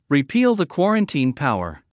Repeal the quarantine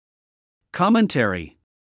power. Commentary.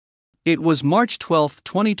 It was March 12,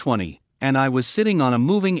 2020, and I was sitting on a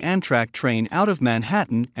moving Amtrak train out of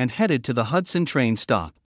Manhattan and headed to the Hudson train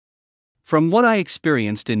stop. From what I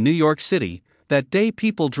experienced in New York City, that day,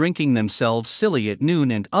 people drinking themselves silly at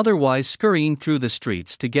noon and otherwise scurrying through the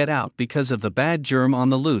streets to get out because of the bad germ on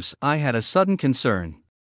the loose, I had a sudden concern.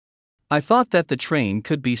 I thought that the train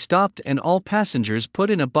could be stopped and all passengers put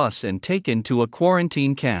in a bus and taken to a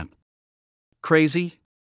quarantine camp. Crazy?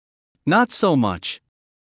 Not so much.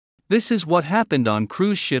 This is what happened on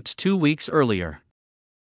cruise ships 2 weeks earlier.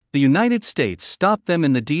 The United States stopped them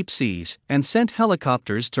in the deep seas and sent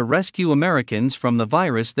helicopters to rescue Americans from the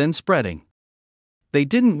virus then spreading. They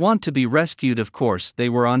didn't want to be rescued, of course, they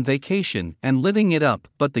were on vacation and living it up,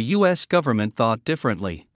 but the US government thought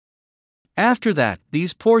differently. After that,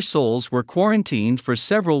 these poor souls were quarantined for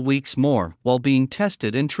several weeks more while being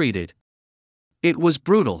tested and treated. It was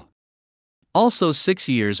brutal. Also, 6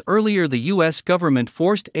 years earlier, the US government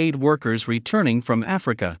forced aid workers returning from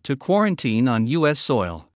Africa to quarantine on US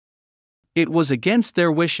soil. It was against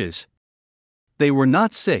their wishes. They were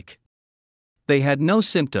not sick. They had no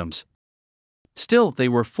symptoms. Still, they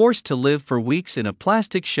were forced to live for weeks in a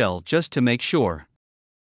plastic shell just to make sure.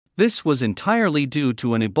 This was entirely due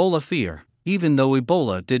to an Ebola fear, even though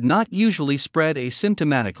Ebola did not usually spread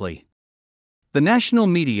asymptomatically. The national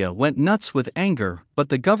media went nuts with anger, but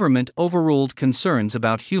the government overruled concerns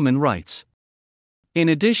about human rights. In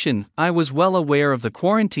addition, I was well aware of the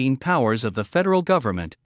quarantine powers of the federal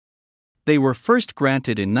government. They were first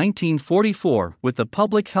granted in 1944 with the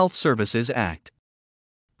Public Health Services Act.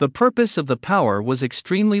 The purpose of the power was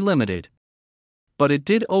extremely limited. But it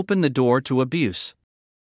did open the door to abuse.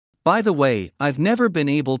 By the way, I've never been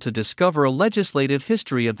able to discover a legislative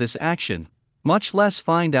history of this action, much less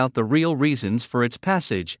find out the real reasons for its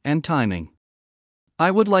passage and timing.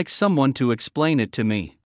 I would like someone to explain it to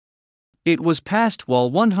me. It was passed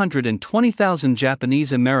while 120,000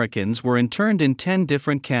 Japanese Americans were interned in 10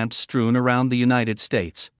 different camps strewn around the United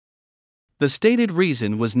States. The stated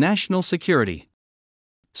reason was national security.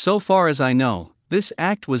 So far as I know, this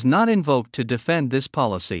act was not invoked to defend this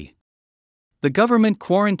policy. The government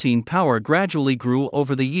quarantine power gradually grew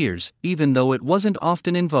over the years, even though it wasn't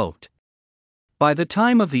often invoked. By the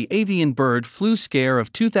time of the avian bird flu scare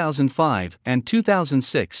of 2005 and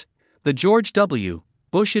 2006, the George W.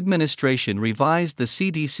 Bush administration revised the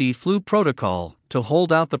CDC flu protocol to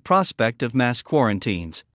hold out the prospect of mass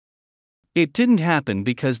quarantines. It didn't happen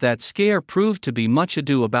because that scare proved to be much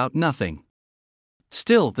ado about nothing.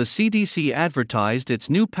 Still, the CDC advertised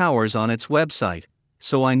its new powers on its website,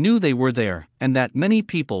 so I knew they were there and that many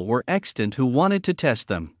people were extant who wanted to test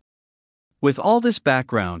them. With all this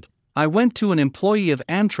background, I went to an employee of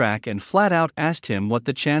Amtrak and flat out asked him what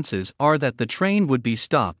the chances are that the train would be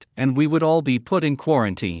stopped and we would all be put in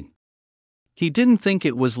quarantine. He didn't think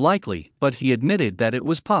it was likely, but he admitted that it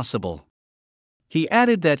was possible. He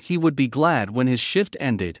added that he would be glad when his shift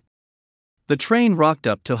ended. The train rocked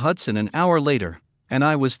up to Hudson an hour later, and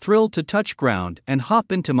I was thrilled to touch ground and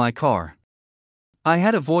hop into my car. I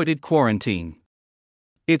had avoided quarantine.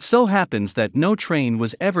 It so happens that no train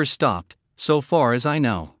was ever stopped, so far as I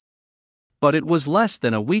know. But it was less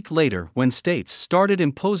than a week later when states started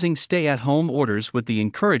imposing stay-at-home orders with the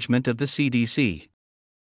encouragement of the CDC.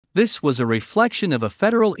 This was a reflection of a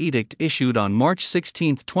federal edict issued on March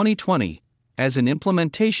 16, 2020, as an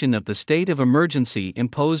implementation of the state of emergency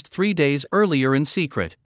imposed 3 days earlier in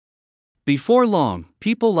secret. Before long,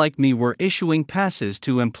 people like me were issuing passes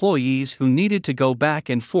to employees who needed to go back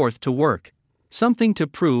and forth to work, something to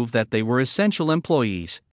prove that they were essential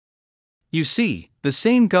employees. You see, the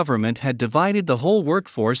same government had divided the whole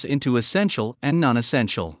workforce into essential and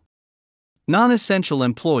non-essential. Non-essential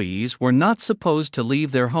employees were not supposed to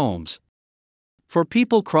leave their homes. For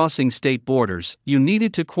people crossing state borders, you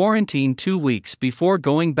needed to quarantine 2 weeks before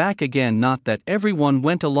going back again. Not that everyone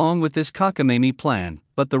went along with this cockamamie plan,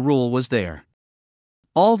 but the rule was there.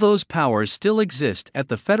 All those powers still exist at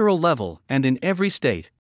the federal level and in every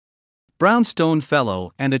state. Brownstone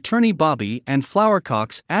Fellow and attorney Bobby and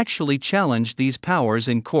Flowercox actually challenged these powers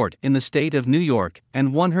in court in the state of New York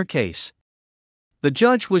and won her case. The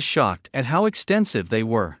judge was shocked at how extensive they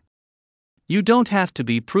were. You don't have to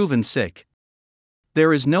be proven sick.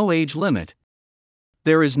 There is no age limit.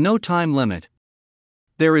 There is no time limit.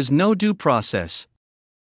 There is no due process.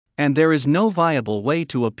 And there is no viable way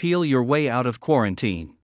to appeal your way out of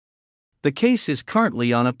quarantine. The case is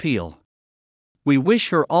currently on appeal. We wish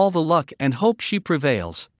her all the luck and hope she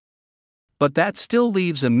prevails. But that still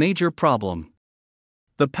leaves a major problem.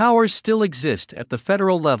 The powers still exist at the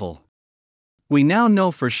federal level. We now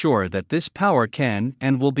know for sure that this power can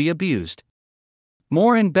and will be abused.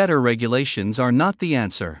 More and better regulations are not the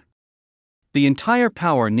answer. The entire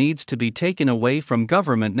power needs to be taken away from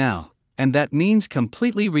government now, and that means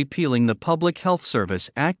completely repealing the Public Health Service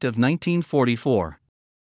Act of 1944.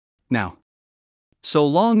 Now, so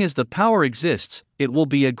long as the power exists, it will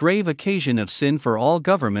be a grave occasion of sin for all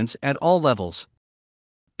governments at all levels.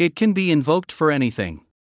 It can be invoked for anything.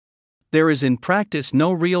 There is in practice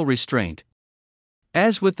no real restraint.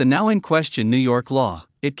 As with the now in question New York law,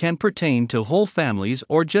 it can pertain to whole families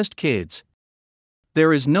or just kids.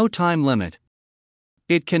 There is no time limit.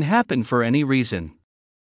 It can happen for any reason.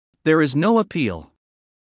 There is no appeal.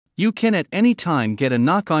 You can at any time get a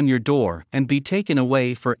knock on your door and be taken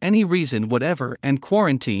away for any reason whatever and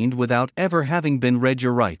quarantined without ever having been read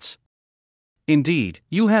your rights. Indeed,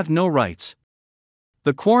 you have no rights.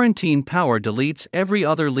 The quarantine power deletes every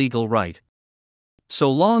other legal right. So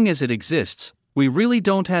long as it exists, we really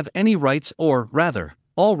don't have any rights, or rather,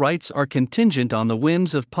 all rights are contingent on the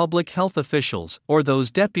whims of public health officials or those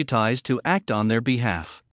deputized to act on their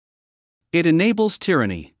behalf. It enables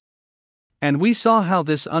tyranny. And we saw how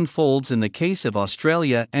this unfolds in the case of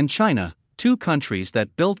Australia and China, two countries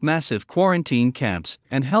that built massive quarantine camps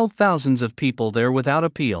and held thousands of people there without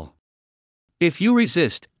appeal. If you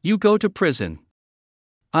resist, you go to prison.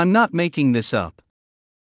 I'm not making this up.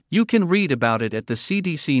 You can read about it at the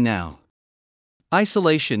CDC now.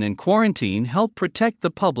 Isolation and quarantine help protect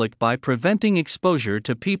the public by preventing exposure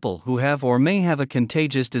to people who have or may have a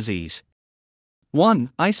contagious disease.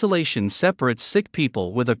 1. Isolation separates sick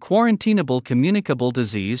people with a quarantinable communicable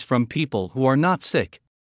disease from people who are not sick.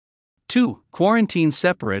 2. Quarantine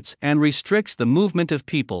separates and restricts the movement of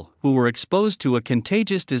people who were exposed to a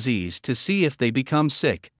contagious disease to see if they become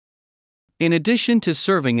sick. In addition to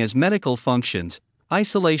serving as medical functions,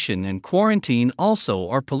 isolation and quarantine also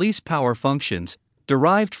are police power functions,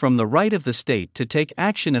 derived from the right of the state to take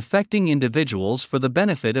action affecting individuals for the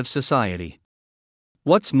benefit of society.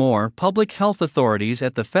 What's more, public health authorities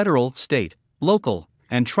at the federal, state, local,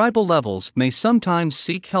 and tribal levels may sometimes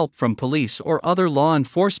seek help from police or other law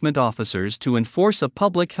enforcement officers to enforce a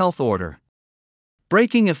public health order.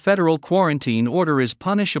 Breaking a federal quarantine order is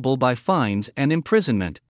punishable by fines and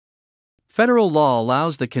imprisonment. Federal law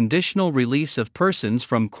allows the conditional release of persons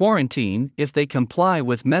from quarantine if they comply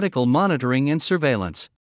with medical monitoring and surveillance.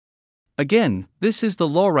 Again, this is the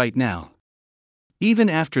law right now. Even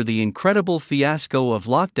after the incredible fiasco of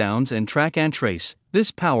lockdowns and track and trace,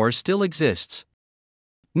 this power still exists.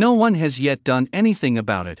 No one has yet done anything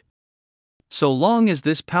about it. So long as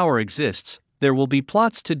this power exists, there will be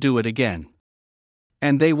plots to do it again.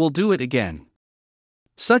 And they will do it again.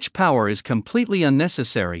 Such power is completely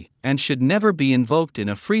unnecessary and should never be invoked in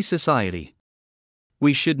a free society.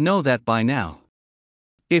 We should know that by now.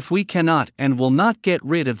 If we cannot and will not get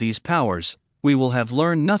rid of these powers, we will have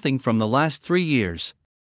learned nothing from the last 3 years.